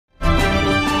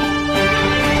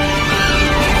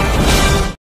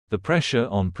The pressure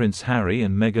on Prince Harry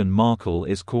and Meghan Markle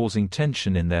is causing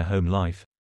tension in their home life.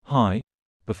 Hi.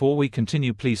 Before we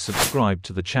continue, please subscribe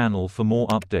to the channel for more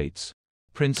updates.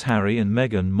 Prince Harry and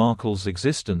Meghan Markle's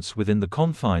existence within the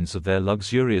confines of their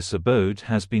luxurious abode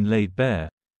has been laid bare,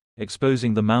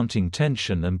 exposing the mounting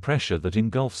tension and pressure that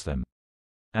engulfs them.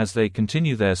 As they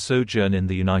continue their sojourn in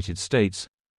the United States,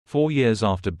 4 years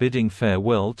after bidding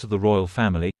farewell to the royal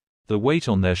family, the weight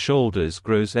on their shoulders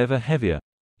grows ever heavier.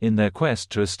 In their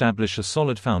quest to establish a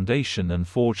solid foundation and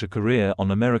forge a career on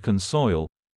American soil,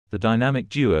 the dynamic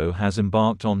duo has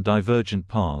embarked on divergent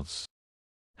paths.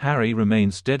 Harry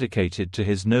remains dedicated to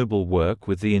his noble work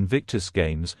with the Invictus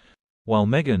Games, while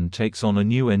Meghan takes on a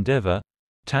new endeavor,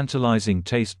 tantalizing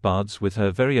taste buds with her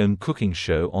very own cooking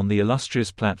show on the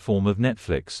illustrious platform of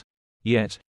Netflix.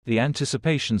 Yet, the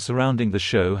anticipation surrounding the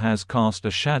show has cast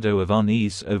a shadow of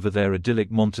unease over their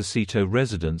idyllic Montecito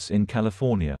residence in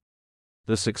California.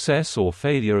 The success or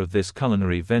failure of this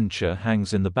culinary venture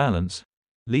hangs in the balance,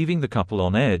 leaving the couple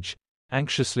on edge,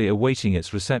 anxiously awaiting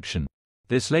its reception.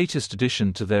 This latest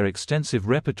addition to their extensive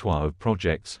repertoire of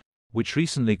projects, which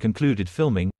recently concluded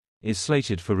filming, is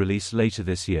slated for release later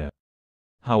this year.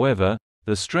 However,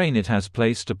 the strain it has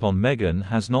placed upon Meghan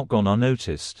has not gone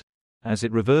unnoticed, as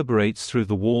it reverberates through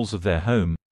the walls of their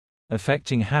home,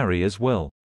 affecting Harry as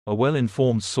well. A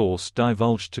well-informed source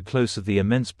divulged to closer the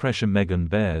immense pressure Meghan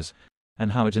bears,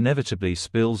 and how it inevitably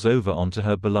spills over onto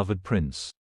her beloved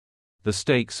prince. The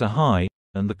stakes are high,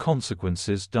 and the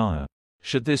consequences dire.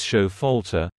 Should this show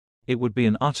falter, it would be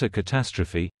an utter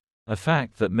catastrophe, a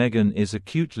fact that Meghan is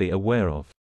acutely aware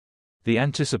of. The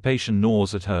anticipation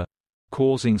gnaws at her,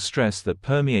 causing stress that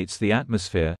permeates the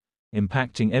atmosphere,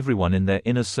 impacting everyone in their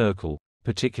inner circle,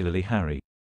 particularly Harry.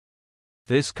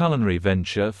 This culinary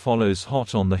venture follows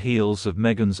hot on the heels of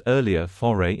Meghan's earlier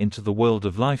foray into the world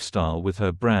of lifestyle with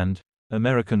her brand,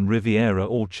 American Riviera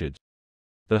Orchard.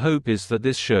 The hope is that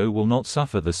this show will not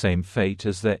suffer the same fate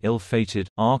as their ill-fated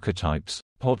Archetypes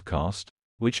podcast,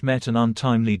 which met an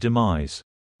untimely demise.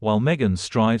 While Meghan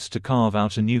strives to carve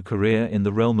out a new career in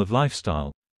the realm of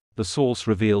lifestyle, the source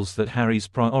reveals that Harry's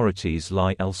priorities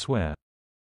lie elsewhere.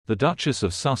 The Duchess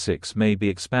of Sussex may be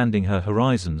expanding her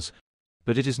horizons,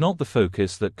 but it is not the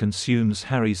focus that consumes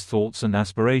Harry's thoughts and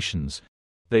aspirations.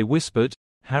 They whispered,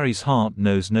 Harry's heart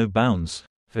knows no bounds,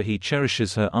 for he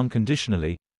cherishes her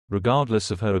unconditionally,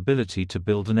 regardless of her ability to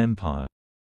build an empire.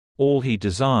 All he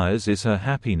desires is her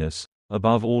happiness,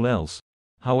 above all else.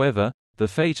 However, the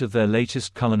fate of their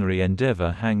latest culinary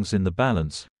endeavor hangs in the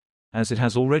balance, as it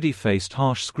has already faced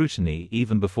harsh scrutiny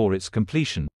even before its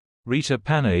completion. Rita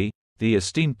Panahi, the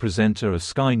esteemed presenter of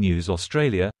Sky News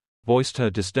Australia, voiced her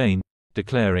disdain,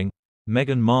 declaring,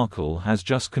 Meghan Markle has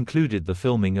just concluded the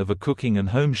filming of a cooking and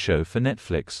home show for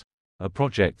Netflix, a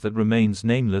project that remains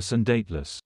nameless and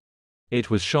dateless. It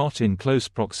was shot in close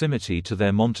proximity to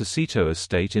their Montecito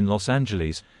estate in Los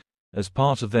Angeles, as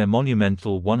part of their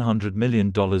monumental $100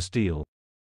 million deal.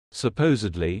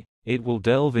 Supposedly, it will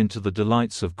delve into the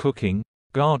delights of cooking,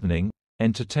 gardening,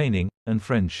 entertaining, and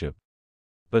friendship.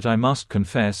 But I must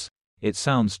confess, it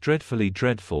sounds dreadfully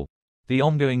dreadful. The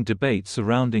ongoing debate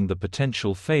surrounding the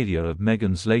potential failure of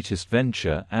Meghan's latest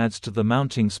venture adds to the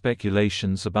mounting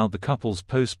speculations about the couple's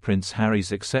post-Prince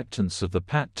Harry's acceptance of the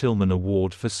Pat Tillman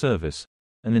Award for Service.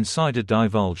 An insider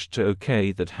divulged to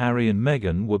OK that Harry and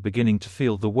Meghan were beginning to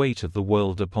feel the weight of the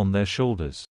world upon their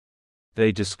shoulders.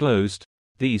 They disclosed,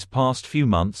 these past few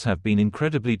months have been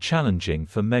incredibly challenging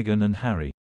for Meghan and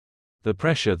Harry. The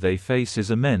pressure they face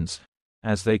is immense,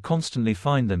 as they constantly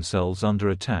find themselves under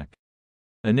attack.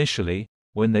 Initially,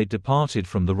 when they departed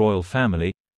from the royal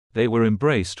family, they were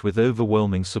embraced with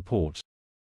overwhelming support.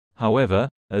 However,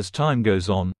 as time goes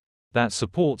on, that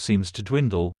support seems to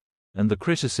dwindle, and the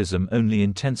criticism only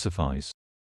intensifies.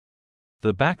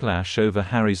 The backlash over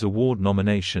Harry's award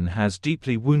nomination has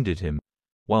deeply wounded him,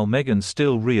 while Meghan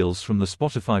still reels from the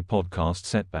Spotify podcast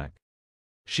setback.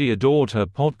 She adored her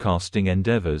podcasting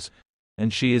endeavors,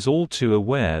 and she is all too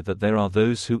aware that there are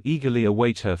those who eagerly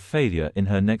await her failure in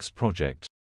her next project.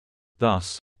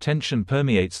 Thus, tension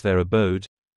permeates their abode,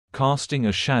 casting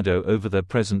a shadow over their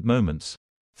present moments.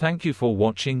 Thank you for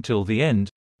watching till the end.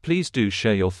 Please do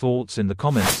share your thoughts in the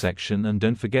comments section and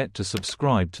don't forget to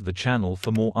subscribe to the channel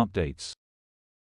for more updates.